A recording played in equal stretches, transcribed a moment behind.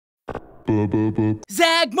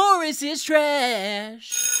Zack Morris is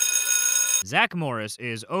trash. Zack Morris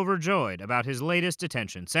is overjoyed about his latest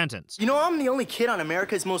detention sentence. You know I'm the only kid on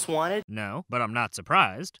America's Most Wanted? No, but I'm not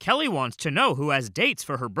surprised. Kelly wants to know who has dates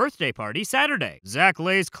for her birthday party Saturday. Zack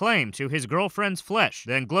lays claim to his girlfriend's flesh,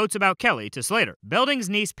 then gloats about Kelly to Slater. Belding's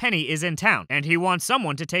niece Penny is in town, and he wants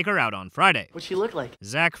someone to take her out on Friday. What's she look like?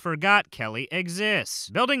 Zack forgot Kelly exists.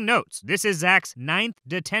 Belding notes this is Zack's 9th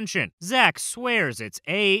detention. Zack swears it's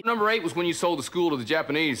 8. Number 8 was when you sold the school to the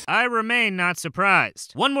Japanese. I remain not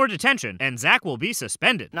surprised. One more detention, and Zack will be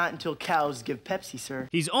suspended. Not until cows give Pepsi, sir.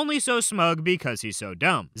 He's only so smug because he's so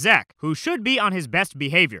dumb. Zack, who should be on his best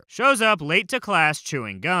behavior, shows up late to class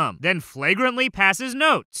chewing gum, then flagrantly passes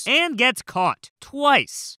notes, and gets caught.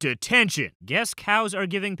 Twice. Detention. Guess cows are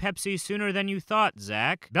giving Pepsi sooner than you thought,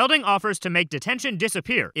 Zack. Belding offers to make detention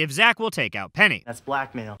disappear if Zack will take out Penny. That's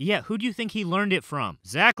blackmail. Yeah, who do you think he learned it from?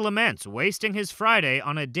 Zack laments wasting his Friday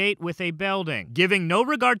on a date with a Belding, giving no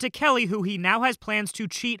regard to Kelly, who he now has plans to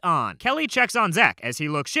cheat on. Kelly checks on Zack as he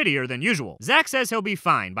looks shittier than usual. Zack says he'll be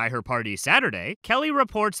fine by her party Saturday. Kelly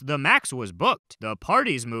reports the Max was booked. The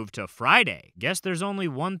party's moved to Friday. Guess there's only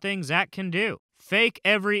one thing Zack can do. Fake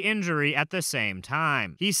every injury at the same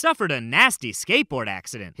time. He suffered a nasty skateboard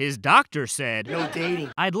accident. His doctor said, "No dating."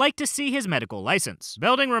 I'd like to see his medical license.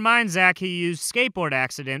 Belding reminds Zack he used skateboard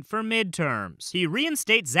accident for midterms. He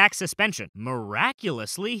reinstates Zack's suspension,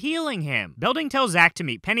 miraculously healing him. Belding tells Zack to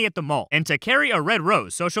meet Penny at the mall and to carry a red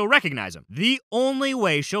rose so she'll recognize him. The only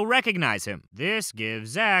way she'll recognize him. This gives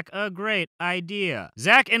Zack a great idea.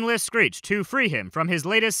 Zack enlists Screech to free him from his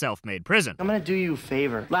latest self-made prison. I'm gonna do you a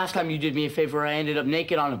favor. Last time you did me a favor, I ended up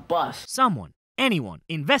naked on a bus. Someone, anyone,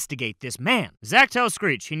 investigate this man. Zack tells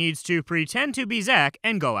Screech he needs to pretend to be Zack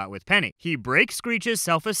and go out with Penny. He breaks Screech's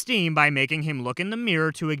self-esteem by making him look in the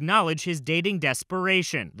mirror to acknowledge his dating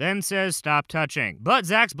desperation, then says stop touching. But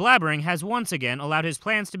Zack's blabbering has once again allowed his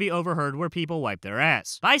plans to be overheard where people wipe their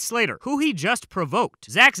ass. By Slater, who he just provoked.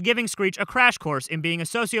 Zack's giving Screech a crash course in being a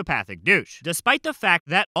sociopathic douche, despite the fact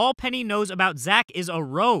that all Penny knows about Zack is a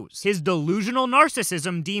rose. His delusional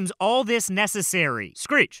narcissism deems all this necessary.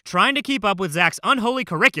 Screech, trying to keep up with Zack's unholy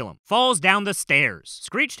curriculum, falls down the stairs.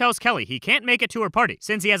 Screech tells Kelly he can't make it to her party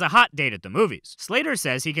since he has a hot date at the movies. Slater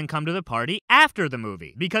says he can come to the party after the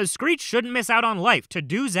movie because Screech shouldn't miss out on life to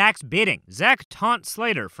do Zack's bidding. Zack taunts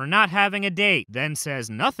Slater for not having a date, then says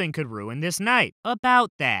nothing could ruin this night.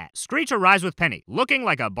 About that, Screech arrives with Penny, looking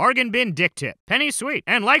like a bargain bin dick tip. Penny's sweet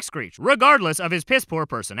and likes Screech, regardless of his piss-poor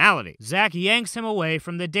personality. Zack yanks him away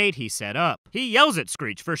from the date he set up. He yells at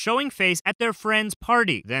Screech for showing face at their friend's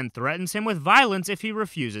party, then threatens him with violence if he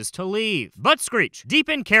refuses to leave. But Screech, deep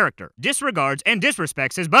in character, disregards and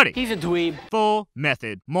disrespects his buddy. He's a dweeb. Full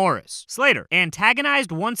method Morris. Slater,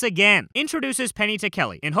 antagonized once again, introduces Penny to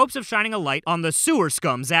Kelly in hopes of shining a light on the sewer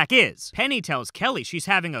scum Zack is. Penny tells Kelly she's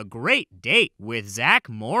having a great date with Zack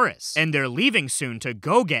Morris, and they're leaving soon to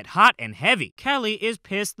go get hot and heavy. Kelly is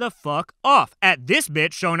pissed the fuck off at this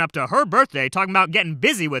bitch showing up to her birthday talking about getting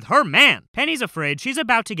busy with her man. Penny's afraid she's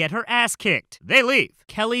about to get her ass kicked. They leave.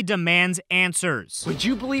 Kelly demands answers. Would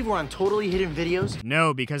you believe we're on Totally Hidden Videos?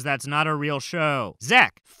 No, because that's not a real show.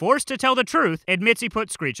 Zack, forced to tell the truth, admits he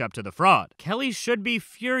put Screech up to the fraud. Kelly should be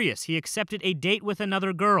furious he accepted a date with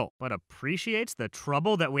another girl, but appreciates the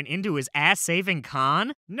trouble that went into his ass-saving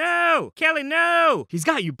con? No! Kelly, no! He's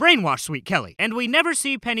got you brainwashed, sweet Kelly. And we never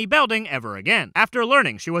see Penny Belding ever again, after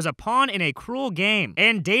learning she was a pawn in a cruel game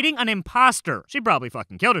and dating an imposter. She probably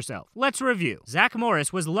fucking killed herself. Let's review. Zack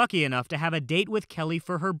Morris was lucky enough to have a date with Kelly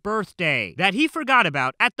for her birthday that he forgot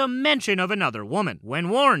about at the mention of another woman. When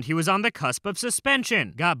warned he was on the cusp of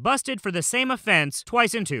suspension, got busted for the same offense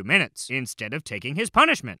twice in 2 minutes, instead of taking his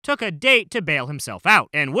punishment, took a date to bail himself out,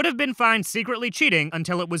 and would have been fine secretly cheating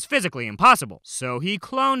until it was physically impossible. So he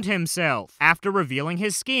cloned himself, after revealing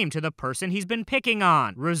his scheme to the person he's been picking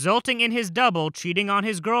on, resulting in his double cheating on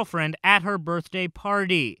his girlfriend at her birthday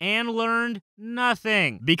party, and learned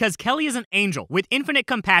nothing. Because Kelly is an angel with infinite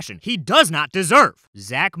compassion he does not deserve.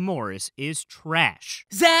 Zack Morris is trash.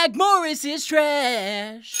 Zack Morris is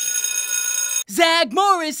trash. Zack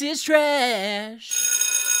Morris is trash.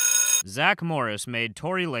 Zack Morris made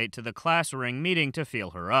Tori late to the class ring meeting to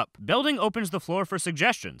feel her up. Belding opens the floor for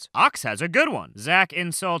suggestions. Ox has a good one. Zack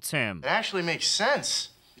insults him. It actually makes sense.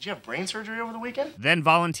 Did you have brain surgery over the weekend? Then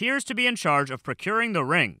volunteers to be in charge of procuring the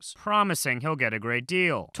rings, promising he'll get a great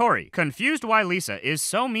deal. Tori, confused why Lisa is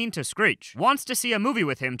so mean to Screech, wants to see a movie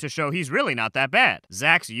with him to show he's really not that bad.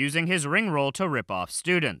 Zack's using his ring roll to rip off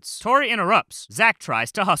students. Tori interrupts. Zack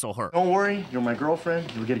tries to hustle her. Don't worry, you're my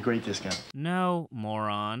girlfriend. You'll get a great discount. No,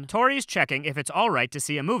 moron. Tori's checking if it's alright to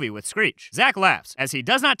see a movie with Screech. Zack laughs, as he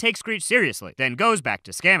does not take Screech seriously, then goes back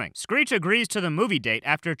to scamming. Screech agrees to the movie date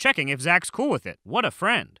after checking if Zack's cool with it. What a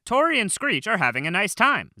friend. Tori and Screech are having a nice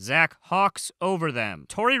time. Zack hawks over them.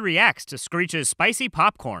 Tori reacts to Screech's spicy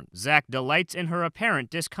popcorn. Zack delights in her apparent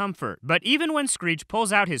discomfort. But even when Screech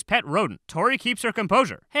pulls out his pet rodent, Tori keeps her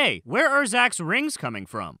composure. Hey, where are Zack's rings coming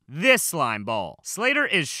from? This slime ball. Slater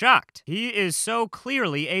is shocked. He is so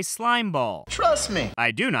clearly a slime ball. Trust me.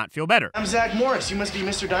 I do not feel better. I'm Zack Morris. You must be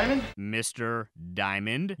Mr. Diamond? Mr.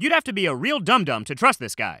 Diamond? You'd have to be a real dum-dum to trust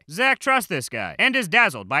this guy. Zack trusts this guy, and is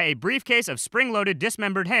dazzled by a briefcase of spring-loaded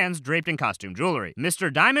dismembered hands draped in costume jewelry.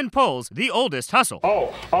 Mr. Diamond pulls the oldest hustle.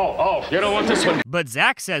 Oh, you don't want this one. But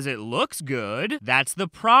Zack says it looks good. That's the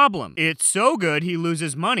problem. It's so good he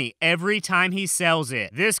loses money every time he sells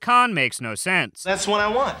it. This con makes no sense. That's what I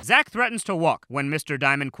want. Zack threatens to walk when Mr.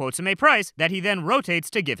 Diamond quotes him a price that he then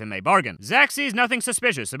rotates to give him a bargain. Zack sees nothing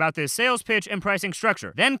suspicious about this sales pitch and pricing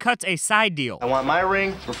structure, then cuts a side deal. I want my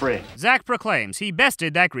ring for free. Zack proclaims he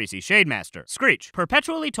bested that greasy Shademaster. Screech,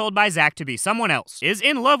 perpetually told by Zack to be someone else, is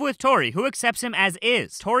in love with Tori, who accepts him as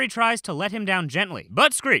is. Tori tries to let him down gently,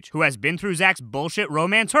 but Screech, who has been through Zack's bullshit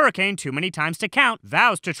romance hurricane too many times to count,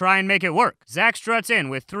 vows to try and make it work. Zack struts in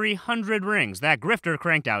with 300 rings that Grifter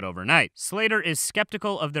cranked out overnight. Slater is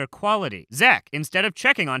skeptical of their quality. Zack, instead of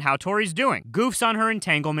checking on how Tori's doing, goofs on her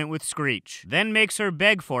entanglement with Screech, then makes her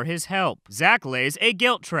beg for his help. Zack lays a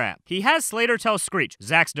guilt trap. He has Slater tell Screech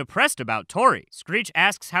Zack's depressed about Tori. Screech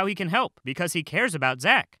asks how he can help, because he cares about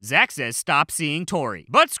Zack. Zack says stop seeing Tori.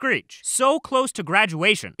 But Screech, so close to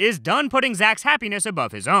graduation, is done putting Zack's happiness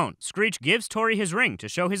above his own. Screech gives Tori his ring to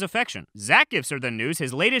show his affection. Zack gives her the news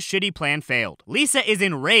his latest shitty plan failed. Lisa is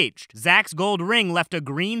enraged. Zack's gold ring left a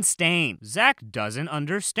green stain. Zack doesn't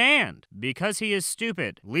understand, because he is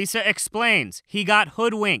stupid. Lisa explains he got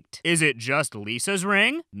hoodwinked. Is it just Lisa's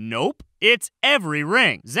ring? Nope. It's every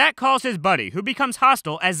ring. Zack calls his buddy, who becomes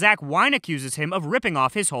hostile as Zack whine accuses him of ripping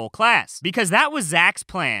off his whole class. Because that was Zack's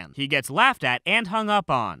plan. He gets laughed at and hung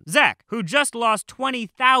up on. Zack, who just lost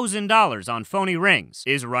 $20,000 on phony rings,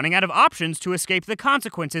 is running out of options to escape the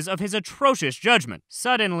consequences of his atrocious judgment.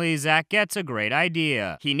 Suddenly, Zack gets a great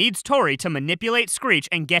idea. He needs Tori to manipulate Screech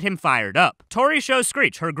and get him fired up. Tori shows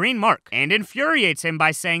Screech her green mark and infuriates him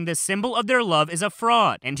by saying the symbol of their love is a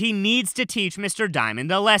fraud, and he needs to teach Mr.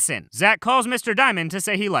 Diamond a lesson. Zack calls Mr. Diamond to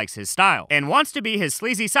say he likes his style, and wants to be his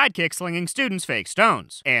sleazy sidekick slinging students fake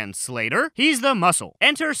stones. And Slater? He's the muscle.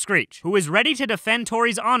 Enter Screech, who is ready to defend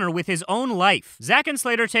Tori's honor with his own life. Zack and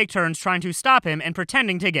Slater take turns trying to stop him and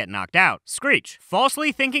pretending to get knocked out. Screech,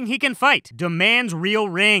 falsely thinking he can fight, demands real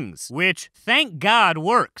rings, which, thank God,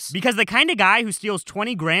 works. Because the kind of guy who steals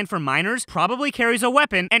 20 grand from minors probably carries a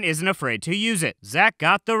weapon and isn't afraid to use it. Zack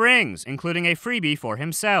got the rings, including a freebie for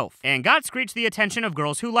himself, and got Screech the attention of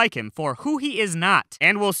girls who like him for who he is not,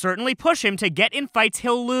 and will certainly push him to get in fights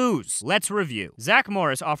he'll lose. Let's review. Zack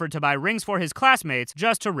Morris offered to buy rings for his classmates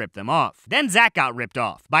just to rip them off. Then Zack got ripped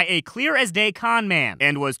off by a clear-as-day con man,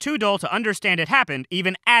 and was too dull to understand it happened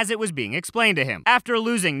even as it was being explained to him. After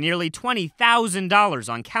losing nearly $20,000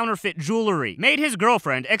 on counterfeit jewelry, made his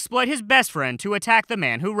girlfriend exploit his best friend to attack the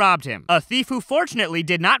man who robbed him. A thief who fortunately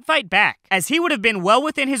did not fight back, as he would have been well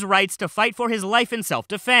within his rights to fight for his life in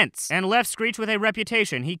self-defense, and left Screech with a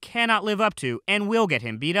reputation he cannot live up to and will get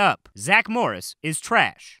him beat up. Zack Morris is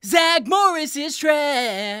trash. Zack Morris is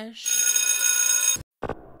trash.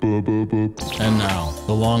 And now,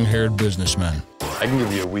 the long-haired businessman. I can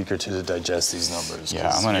give you a week or two to digest these numbers.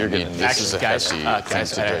 Yeah, I'm gonna need this is a hefty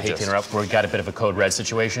guys, thing to I hate to interrupt. We've got a bit of a code red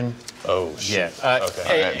situation. Oh, shit. Yeah.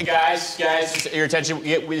 Okay. Hey, guys, your attention.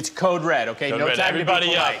 It's code red, okay? Code no red. time Everybody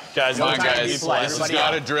to be polite. up. Guys, no come on, time to be guys. polite. This is Everybody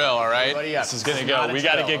not up. a drill, all right? Everybody up. This is gonna Not go. a We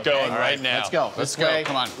gotta drill, get going okay? right now. Let's go. Let's go.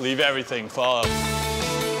 Come on. Leave everything. Follow.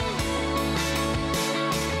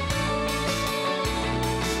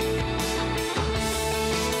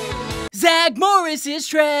 Zack Morris is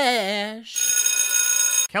trash.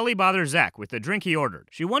 Kelly bothers Zack with the drink he ordered.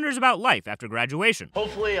 She wonders about life after graduation.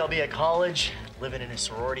 Hopefully I'll be at college living in his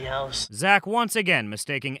sorority house. Zack once again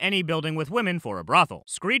mistaking any building with women for a brothel.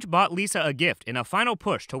 Screech bought Lisa a gift in a final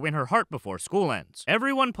push to win her heart before school ends.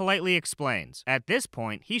 Everyone politely explains. At this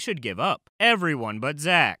point, he should give up. Everyone but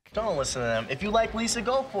Zack. Don't listen to them. If you like Lisa,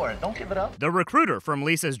 go for it. Don't give it up. The recruiter from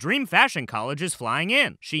Lisa's dream fashion college is flying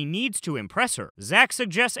in. She needs to impress her. Zack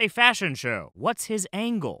suggests a fashion show. What's his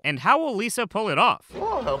angle? And how will Lisa pull it off?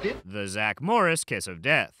 Well, I'll help you. The Zack Morris kiss of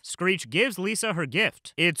death. Screech gives Lisa her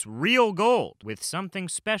gift. It's real gold, with something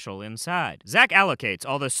special inside. Zack allocates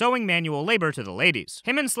all the sewing manual labor to the ladies.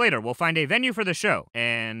 Him and Slater will find a venue for the show,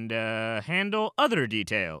 and, handle other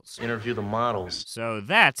details. Interview the models. So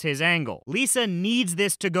that's his angle. Lisa needs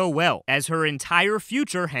this to go well, as her entire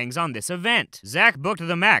future hangs on this event. Zack booked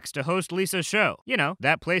the Max to host Lisa's show. You know,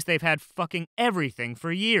 that place they've had fucking everything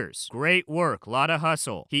for years. Great work, lot of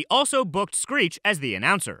hustle. He also booked Screech as the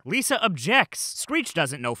announcer. Lisa objects. Screech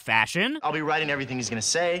doesn't know fashion. I'll be writing everything he's gonna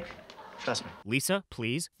say. Trust me. Lisa,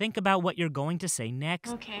 please, think about what you're going to say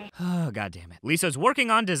next. Okay. Oh, God damn it. Lisa's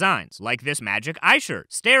working on designs, like this magic eye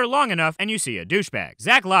shirt. Stare long enough and you see a douchebag.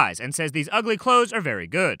 Zack lies and says these ugly clothes are very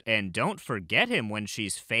good. And don't forget him when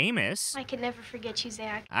she's famous. I can never forget you,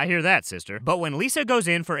 Zack. I hear that, sister. But when Lisa goes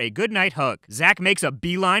in for a goodnight hug, Zack makes a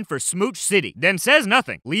beeline for Smooch City, then says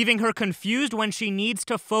nothing, leaving her confused when she needs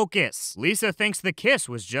to focus. Lisa thinks the kiss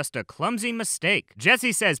was just a clumsy mistake.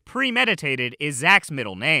 Jessie says premeditated is Zack's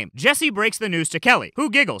middle name. Jessie breaks the news to Kelly, who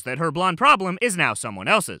giggles that her blonde problem is now someone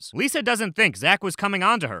else's. Lisa doesn't think Zack was coming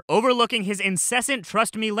on to her, overlooking his incessant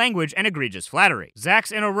trust me language and egregious flattery.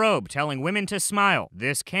 Zack's in a robe telling women to smile.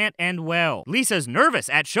 This can't end well. Lisa's nervous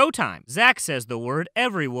at showtime. Zack says the word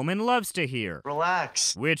every woman loves to hear.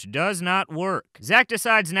 Relax. Which does not work. Zack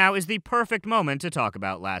decides now is the perfect moment to talk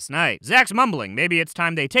about last night. Zack's mumbling maybe it's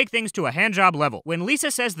time they take things to a handjob level, when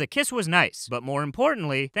Lisa says the kiss was nice, but more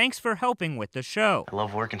importantly, thanks for helping with the show. I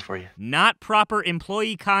love working for you. Not proper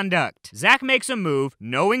employee conduct. Zack makes a move,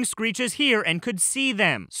 knowing Screech is here and could see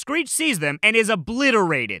them. Screech sees them and is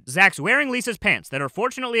obliterated. Zack's wearing Lisa's pants that are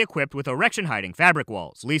fortunately equipped with erection-hiding fabric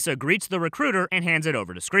walls. Lisa greets the recruiter and hands it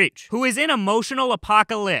over to Screech, who is in emotional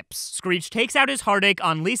apocalypse. Screech takes out his heartache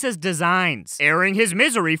on Lisa's designs, airing his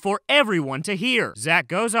misery for everyone to hear. Zack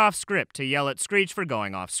goes off script to yell at Screech for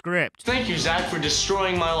going off script. Thank you, Zack, for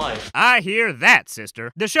destroying my life. I hear that,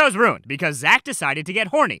 sister. The show's ruined because Zack decided to get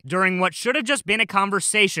horny during what should have just been a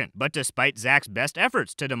conversation. But despite Zack's best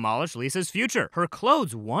efforts to demolish Lisa's future, her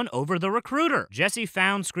clothes won over the recruiter. Jessie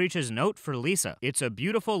found Screech's note for Lisa. It's a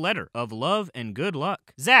beautiful letter of love and good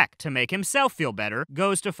luck. Zack, to make himself feel better,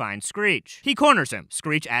 goes to find Screech. He corners him.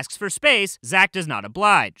 Screech asks for space. Zack does not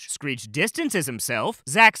oblige. Screech distances himself.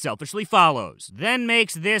 Zack selfishly follows. Then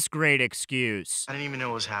makes this great excuse. I didn't even know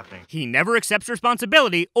what was happening. He never accepts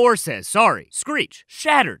responsibility or says sorry. Screech,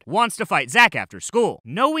 shattered, wants to fight Zack after school,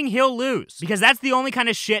 knowing he'll lose, because that's the only kind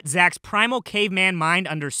of shit Zack's primal caveman mind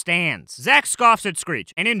understands. Zack scoffs at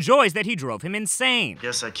Screech and enjoys that he drove him insane.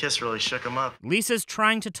 Guess that kiss really shook him up. Lisa's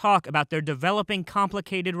trying to talk about their developing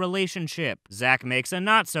complicated relationship. Zack makes a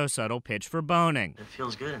not-so-subtle pitch for boning. It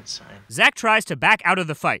feels good inside. Zack tries to back out of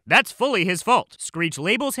the fight. That's fully his fault. Screech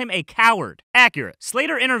labels him a coward. Accurate.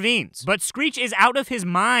 Slater intervenes, but Screech is out of his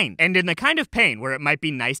mind and in the kind of pain where it might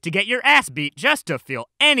be nice to get your ass beat just to feel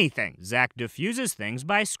anything. Zack diffuses things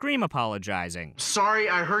by scream apologizing. Sorry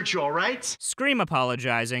I hurt you, alright? Scream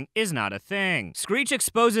apologizing is not a thing. Screech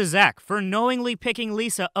exposes Zack for knowingly picking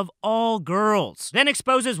Lisa of all girls, then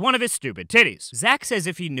exposes one of his stupid titties. Zack says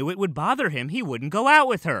if he knew it would bother him, he wouldn't go out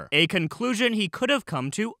with her. A conclusion he could have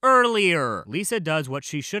come to earlier. Lisa does what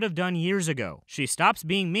she should have done years ago. She stops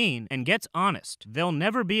being mean and gets honest. They'll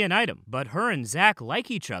never be an item, but her and Zack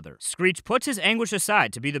like each other. Screech puts his anguish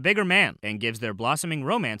aside to be the bigger man and gives their blossoming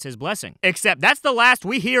romance his blessing. Except that's the last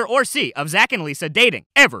we hear or see of Zack and Lisa dating.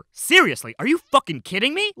 Ever. Seriously, are you fucking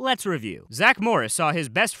kidding me? Let's review. Zack Morris saw his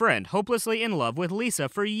best friend hopelessly in love with Lisa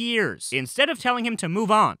for years. Instead of telling him to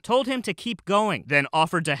move on, told him to keep going, then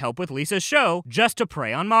offered to help with Lisa's show just to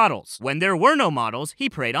prey on models. When there were no models, he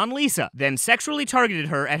preyed on Lisa, then sexually targeted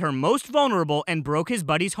her at her most vulnerable and broke his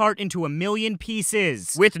buddy's heart into a million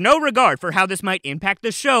pieces, with no regard for how this might impact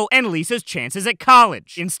the show and Lisa's chances at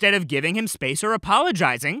college. Instead of giving him space or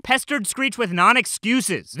apologizing, pestered Screech with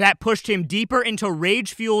non-excuses that pushed him deeper into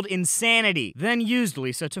rage-fueled insanity, then used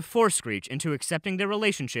Lisa to force Screech into accepting their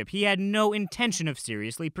relationship he had no intention of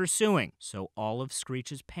seriously pursuing. So all of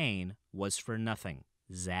Screech's pain was for nothing.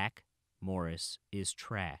 Zack Morris is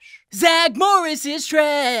trash. Zack Morris is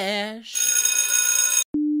trash.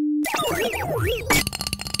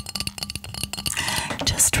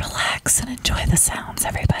 Just relax and enjoy the sounds,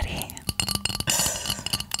 everybody.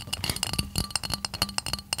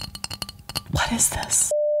 What is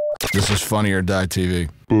this? This is Funny or Die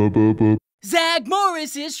TV. Zack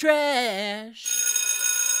Morris is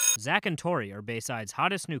trash. Zack and Tori are Bayside's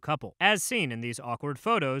hottest new couple, as seen in these awkward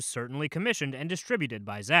photos certainly commissioned and distributed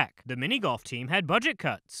by Zack. The mini-golf team had budget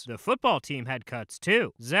cuts. The football team had cuts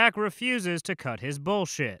too. Zack refuses to cut his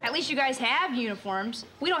bullshit. At least you guys have uniforms.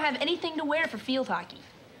 We don't have anything to wear for field hockey.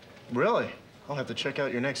 Really? I'll have to check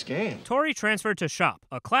out your next game. Tori transferred to Shop,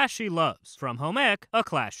 a class she loves. From home ec, a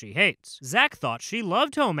class she hates. Zack thought she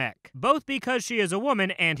loved home ec, both because she is a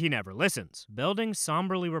woman and he never listens. Belding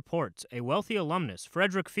somberly reports a wealthy alumnus,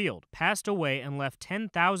 Frederick Field, passed away and left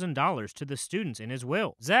 $10,000 to the students in his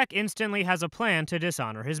will. Zack instantly has a plan to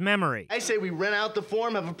dishonor his memory. I say we rent out the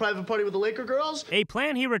Forum, have a private party with the Laker girls? A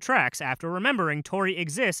plan he retracts after remembering Tori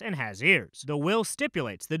exists and has ears. The will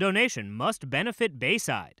stipulates the donation must benefit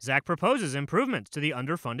Bayside. Zack proposes improvements to the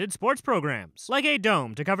underfunded sports programs, like a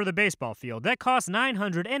dome to cover the baseball field that costs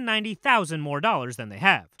 $990,000 more than they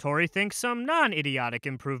have. Tori thinks some non-idiotic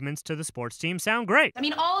improvements to the sports team sound great. I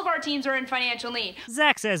mean, all of our teams are in financial need.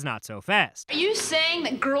 Zack says not so fast. Are you saying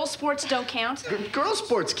that girls' sports don't count? Girls'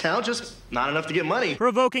 sports count, just not enough to get money.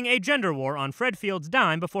 Provoking a gender war on Fred Field's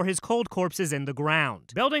dime before his cold corpse is in the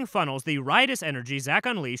ground. Belding funnels the riotous energy Zack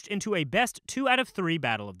unleashed into a best 2 out of 3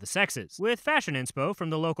 battle of the sexes, with fashion inspo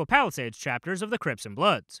from the local Palisades chapters of the Crips and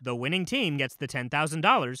Bloods. The winning team gets the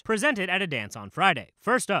 $10,000 presented at a dance on Friday.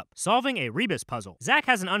 First up, solving a rebus puzzle. Zack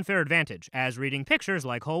has an unfair advantage, as reading pictures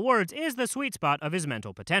like whole words is the sweet spot of his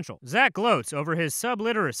mental potential. Zack gloats over his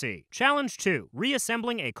subliteracy. Challenge 2,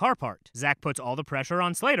 reassembling a car part. Zack puts all the pressure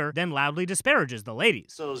on Slater, then loudly disparages the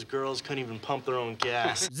ladies. Those girls couldn't even pump their own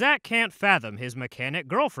gas. Zack can't fathom his mechanic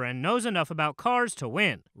girlfriend knows enough about cars to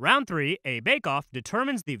win. Round 3, a bake-off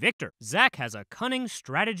determines the victor. Zack has a cunning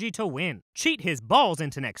strategy to win. Cheat his balls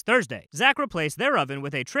into next Thursday. Zack replaced their oven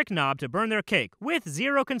with a trick knob to burn their cake, with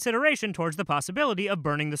zero consideration towards the possibility of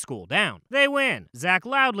burning the school down. They win. Zack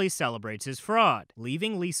loudly celebrates his fraud,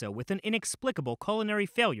 leaving Lisa with an inexplicable culinary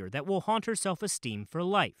failure that will haunt her self-esteem for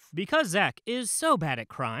life. Because Zack is so bad at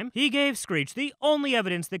crime, he gave Screech the only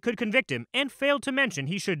evidence that could convict him and failed to mention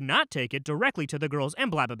he should not take it directly to the girls and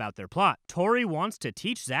blab about their plot. Tori wants to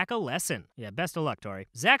teach Zack a lesson. Yeah, best of luck, Tori.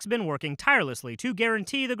 Zack's been working tirelessly to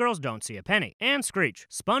guarantee the girls don't see a penny. And Screech,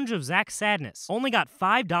 sponge of Zack's sadness, only got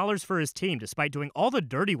 $5 for his team despite doing all the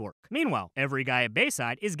dirty work. Meanwhile, every guy at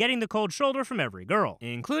Bayside is getting the cold shoulder from every girl,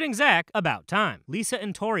 including Zack, about time. Lisa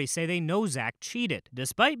and Tori say they know Zack cheated.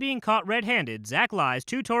 Despite being caught red-handed, Zack lies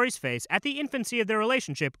to Tori's face at the infancy of their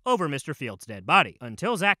relationship over Mr. Field's dead body.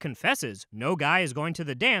 Until Zack confesses, no guy is going to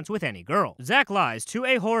the dance with any girl. Zack lies to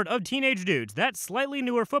a horde of teenage dudes that slightly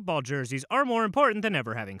newer football jerseys are more important than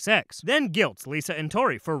ever having sex. Then guilts Lisa and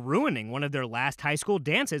Tori for ruining one of their last high school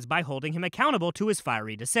dances by holding him accountable to his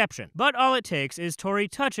fiery deception. But all it takes is Tori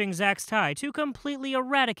touching Zack's tie to completely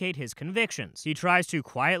eradicate his convictions. He tries to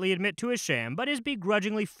quietly admit to his sham, but is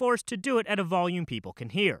begrudgingly forced to do it at a volume people can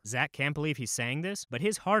hear. Zack can't believe he's saying this, but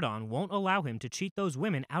his hard-on won't allow him to cheat those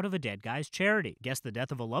women out of a dead guy's charity. Guess the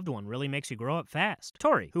death of a loved one really makes you grow up fast.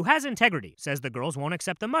 Tori, who has integrity, says the girls won't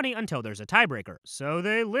accept the money until there's a tiebreaker, so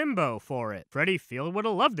they limbo for it. Freddie Field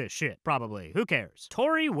would've loved this shit, probably. Who cares?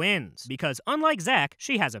 Tori wins, because unlike Zack,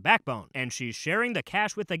 she has a backbone, and she's sharing the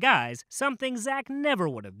cash with the guys, something Zack never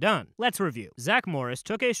would have done. Let's review. Zack Morris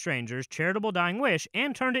took a stranger's charitable dying wish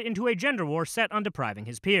and turned it into a gender war set on depriving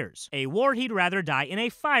his peers. A war he'd rather die in a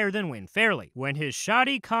fire than win fairly. When his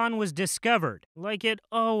shoddy con was discovered, like it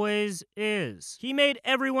always is, he made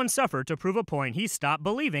everyone suffer to prove a point he stopped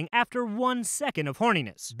believing after 1 second of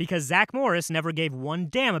horniness. Because Zack Morris never gave one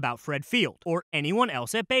damn about Fred Field, or anyone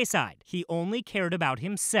else at Bayside. He only cared about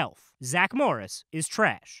himself. Zack Morris is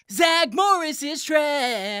trash. Zack Morris is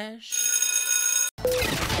trash.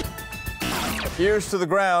 Ears to the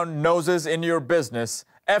ground, noses in your business.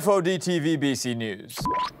 FOD-TV BC News.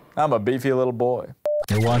 I'm a beefy little boy.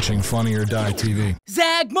 You're watching Funny or Die TV.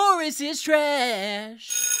 Zack Morris is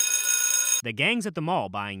trash. The gang's at the mall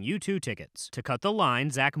buying U2 tickets. To cut the line,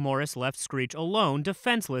 Zack Morris left Screech alone,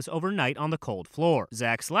 defenseless overnight on the cold floor.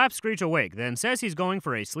 Zack slaps Screech awake, then says he's going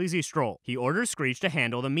for a sleazy stroll. He orders Screech to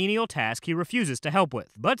handle the menial task he refuses to help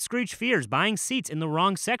with. But Screech fears buying seats in the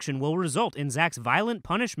wrong section will result in Zack's violent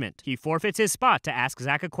punishment. He forfeits his spot to ask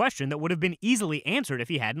Zack a question that would have been easily answered if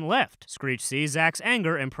he hadn't left. Screech sees Zack's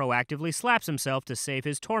anger and proactively slaps himself to save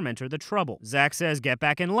his tormentor the trouble. Zack says get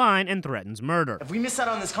back in line and threatens murder. If we miss out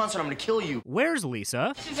on this concert, I'm gonna kill you. you. Where's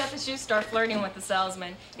Lisa? She's at the shoe store flirting with the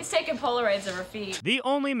salesman. He's taking Polaroids of her feet. The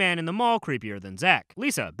only man in the mall creepier than Zack.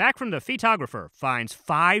 Lisa, back from the photographer, finds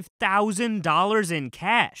 $5,000 in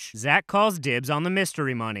cash. Zack calls dibs on the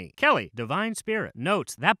mystery money. Kelly, divine spirit,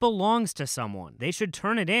 notes that belongs to someone. They should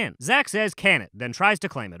turn it in. Zack says can it, then tries to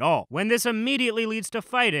claim it all. When this immediately leads to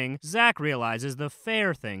fighting, Zack realizes the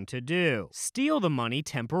fair thing to do. Steal the money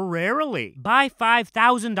temporarily. Buy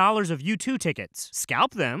 $5,000 of U2 tickets.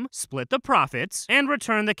 Scalp them, split the profits, and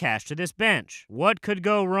return the cash to this bench. What could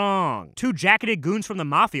go wrong? Two jacketed goons from the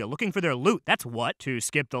Mafia looking for their loot, that's what. To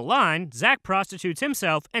skip the line, Zack prostitutes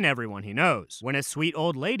himself and everyone he knows. When a sweet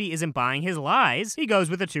old lady isn't buying his lies, he goes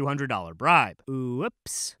with a $200 bribe.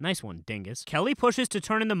 Oops. Nice one, dingus. Kelly pushes to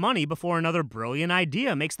turn in the money before another brilliant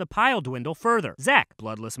idea makes the pile dwindle further. Zack,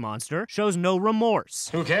 bloodless monster, shows no remorse.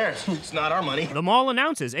 Who cares? It's not our money. The mall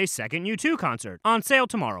announces a second U2 concert, on sale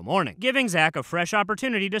tomorrow morning, giving Zack a fresh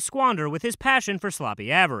opportunity to squander with his passion for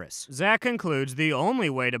sloppy avarice. Zack concludes the only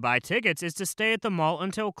way to buy tickets is to stay at the mall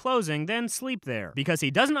until closing, then sleep there, because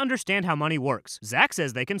he doesn't understand how money works. Zack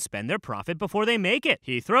says they can spend their profit before they make it.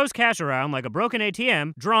 He throws cash around like a broken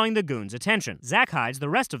ATM, drawing the goons' attention. Zack hides the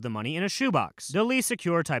rest of the money in a shoebox, the least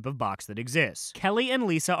secure type of box that exists. Kelly and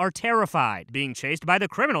Lisa are terrified, being chased by the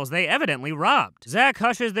criminals they evidently robbed. Zack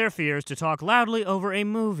hushes their fears to talk loudly over a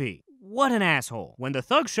movie. What an asshole. When the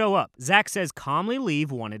thugs show up, Zack says calmly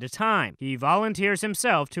leave one at a time. He volunteers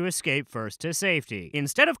himself to escape first to safety.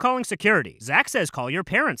 Instead of calling security, Zack says call your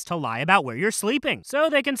parents to lie about where you're sleeping, so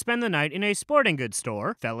they can spend the night in a sporting goods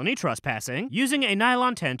store, felony trespassing, using a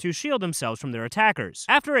nylon tent to shield themselves from their attackers.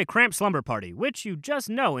 After a cramped slumber party, which you just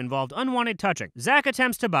know involved unwanted touching, Zack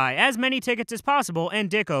attempts to buy as many tickets as possible and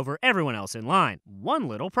dick over everyone else in line. One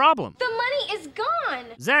little problem. The money is gone!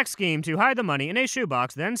 Zack's scheme to hide the money in a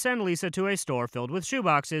shoebox, then send Lisa to a store filled with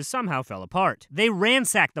shoeboxes somehow fell apart. They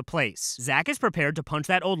ransack the place. Zack is prepared to punch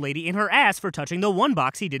that old lady in her ass for touching the one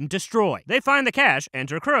box he didn't destroy. They find the cash,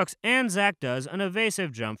 enter crooks, and Zack does an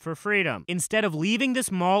evasive jump for freedom. Instead of leaving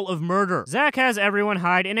this mall of murder, Zack has everyone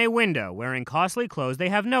hide in a window, wearing costly clothes they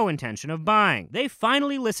have no intention of buying. They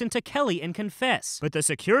finally listen to Kelly and confess, but the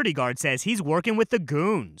security guard says he's working with the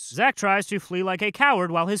goons. Zack tries to flee like a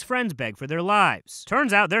coward while his friends beg for their lives.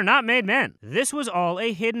 Turns out they're not made men. This was all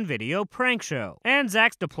a hidden video prank show, and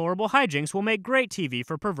Zack's deplorable hijinks will make great TV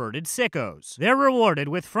for perverted sickos. They're rewarded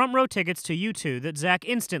with front row tickets to U2 that Zack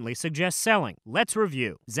instantly suggests selling. Let's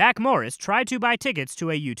review. Zack Morris tried to buy tickets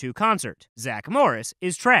to a U2 concert. Zack Morris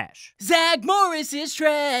is trash. Zack Morris is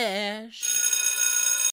trash.